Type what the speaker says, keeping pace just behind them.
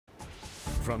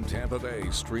From Tampa Bay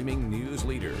streaming news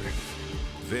leader,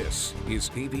 this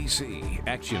is ABC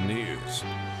Action News.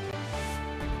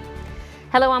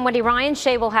 Hello, I'm Wendy Ryan.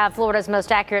 Shay will have Florida's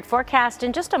most accurate forecast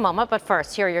in just a moment, but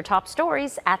first, here are your top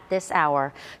stories at this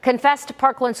hour. Confessed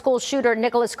Parkland school shooter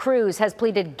Nicholas Cruz has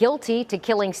pleaded guilty to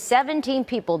killing 17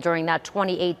 people during that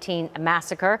 2018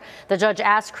 massacre. The judge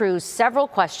asked Cruz several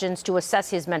questions to assess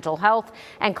his mental health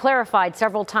and clarified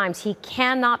several times he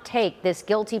cannot take this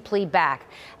guilty plea back,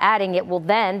 adding it will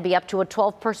then be up to a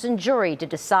 12-person jury to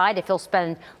decide if he'll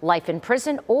spend life in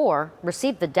prison or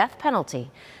receive the death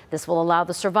penalty. This will allow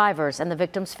the survivors and the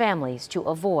victims' families to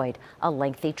avoid a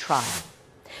lengthy trial.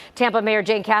 Tampa Mayor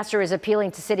Jane Castor is appealing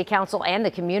to City Council and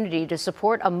the community to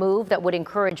support a move that would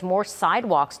encourage more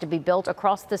sidewalks to be built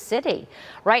across the city.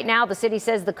 Right now, the city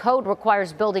says the code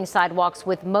requires building sidewalks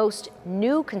with most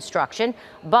new construction,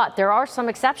 but there are some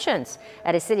exceptions.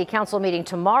 At a City Council meeting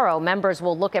tomorrow, members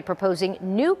will look at proposing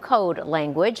new code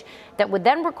language that would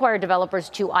then require developers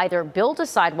to either build a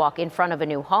sidewalk in front of a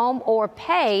new home or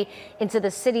pay into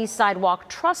the city's sidewalk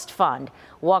trust fund.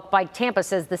 Walk by Tampa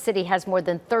says the city has more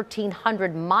than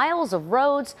 1,300 miles of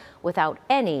roads without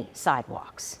any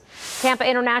sidewalks. Tampa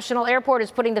International Airport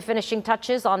is putting the finishing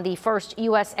touches on the first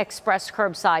U.S. Express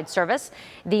curbside service.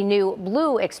 The new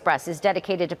Blue Express is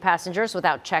dedicated to passengers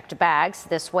without checked bags.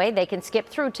 This way, they can skip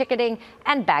through ticketing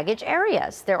and baggage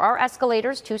areas. There are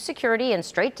escalators to security and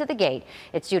straight to the gate.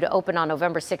 It's due to open on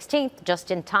November 16th,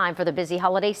 just in time for the busy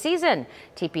holiday season.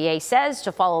 TPA says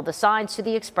to follow the signs to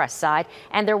the Express side,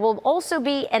 and there will also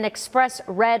be an Express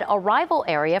red arrival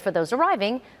area for those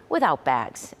arriving without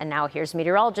bags. And now here's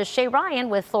meteorologist Shay Ryan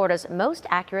with Florida's most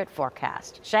accurate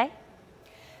forecast. Shay?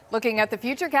 Looking at the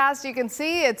futurecast, you can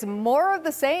see it's more of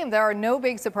the same. There are no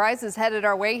big surprises headed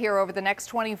our way here over the next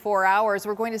 24 hours.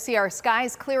 We're going to see our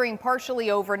skies clearing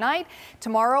partially overnight.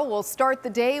 Tomorrow we'll start the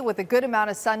day with a good amount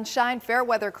of sunshine, fair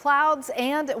weather clouds,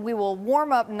 and we will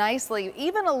warm up nicely,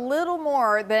 even a little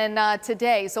more than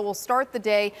today. So we'll start the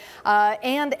day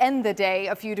and end the day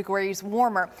a few degrees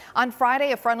warmer. On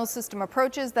Friday, a frontal system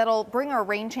approaches that'll bring our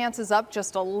rain chances up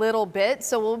just a little bit.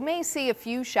 So we may see a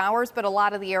few showers, but a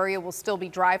lot of the area will still be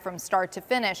dry from start to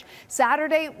finish.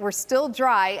 Saturday, we're still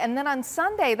dry. And then on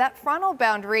Sunday, that frontal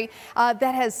boundary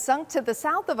that has sunk to the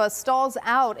south of us stalls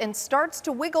out and starts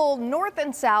to wiggle north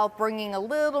and south, bringing a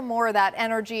little more of that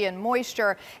energy and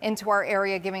moisture into our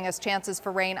area, giving us chances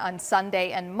for rain on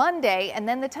Sunday and Monday. And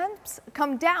then the temps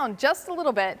come down just a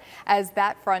little bit as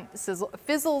that front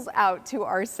fizzles out to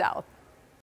our south.